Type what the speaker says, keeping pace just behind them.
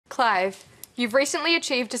Clive, you've recently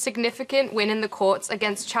achieved a significant win in the courts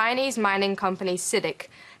against Chinese mining company CITIC.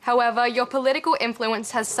 However, your political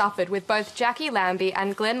influence has suffered with both Jackie Lambie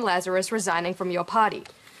and Glenn Lazarus resigning from your party.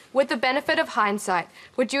 With the benefit of hindsight,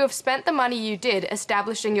 would you have spent the money you did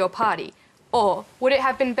establishing your party? Or would it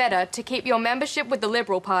have been better to keep your membership with the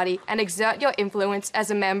Liberal Party and exert your influence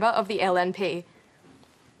as a member of the LNP?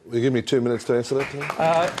 Will you give me 2 minutes to answer that, Tim?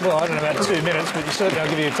 Well, I don't know about 2 minutes, but certainly I'll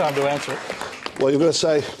give you time to answer it. Well, you're going to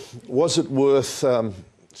say, was it worth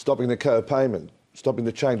stopping the co-payment, stopping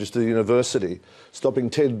the changes to the university, stopping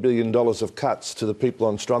 $10 billion of cuts to the people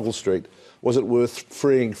on Struggle Street? Was it worth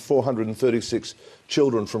freeing 436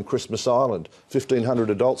 children from Christmas Island, 1,500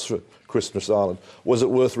 adults from Christmas Island? Was it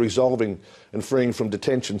worth resolving and freeing from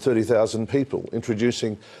detention 30,000 people,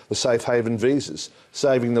 introducing the safe haven visas,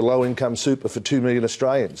 saving the low-income super for 2 million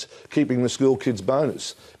Australians, keeping the school kids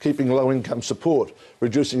bonus, keeping low-income support,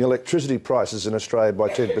 reducing electricity prices in Australia by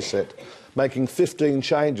 10%, making 15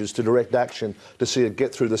 changes to direct action to see it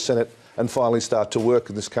get through the Senate and finally start to work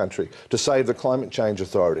in this country, to save the Climate Change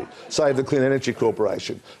Authority, save the Clean Energy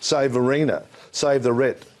Corporation, save ARENA, save the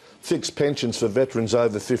RET, fix pensions for veterans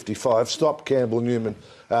over 55, stop Campbell Newman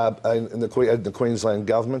in the Queensland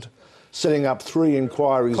government, setting up 3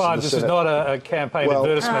 inquiries Clive, in the this Senate. is not a campaign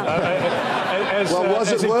advertisement.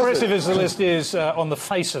 As impressive as the list is on the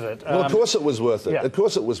face of it. Well, of course it was worth it. Yeah. Of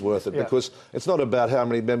course it was worth it, because it's not about how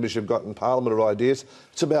many members you've got in Parliament or ideas.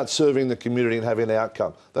 It's about serving the community and having an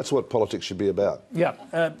outcome. That's what politics should be about. Yeah,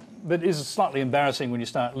 but it's slightly embarrassing when you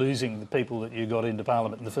start losing the people that you got into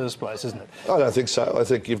Parliament in the first place, isn't it? I don't think so. I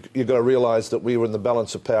think you've got to realise that we were in the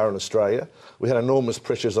balance of power in Australia. We had enormous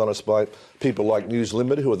pressures on us by people like News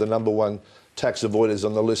Limited, who are the #1 tax avoiders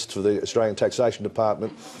on the list for the Australian Taxation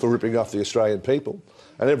Department for ripping off the Australian people.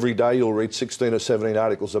 And every day you'll read 16 or 17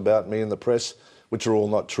 articles about me in the press, which are all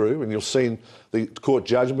not true. And you'll see the court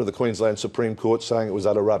judgment of the Queensland Supreme Court saying it was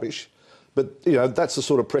utter rubbish. But, you know, that's the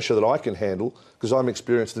sort of pressure that I can handle because I'm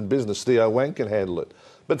experienced in business. Theo Wang can handle it.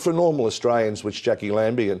 But for normal Australians, which Jackie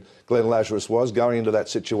Lambie and Glenn Lazarus was, going into that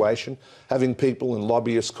situation, having people and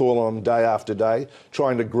lobbyists call on them day after day,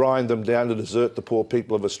 trying to grind them down to desert the poor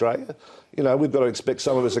people of Australia, you know, we've got to expect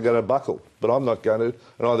some of us are going to buckle. But I'm not going to,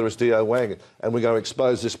 and neither is Theo Wang. And we're going to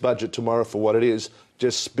expose this budget tomorrow for what it is,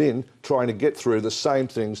 just spin, trying to get through the same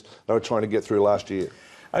things they were trying to get through last year.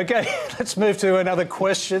 OK, let's move to another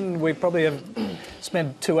question. We probably have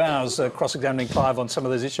spent 2 hours cross-examining Clive on some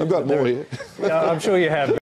of those issues. I've got more here. I'm sure you have.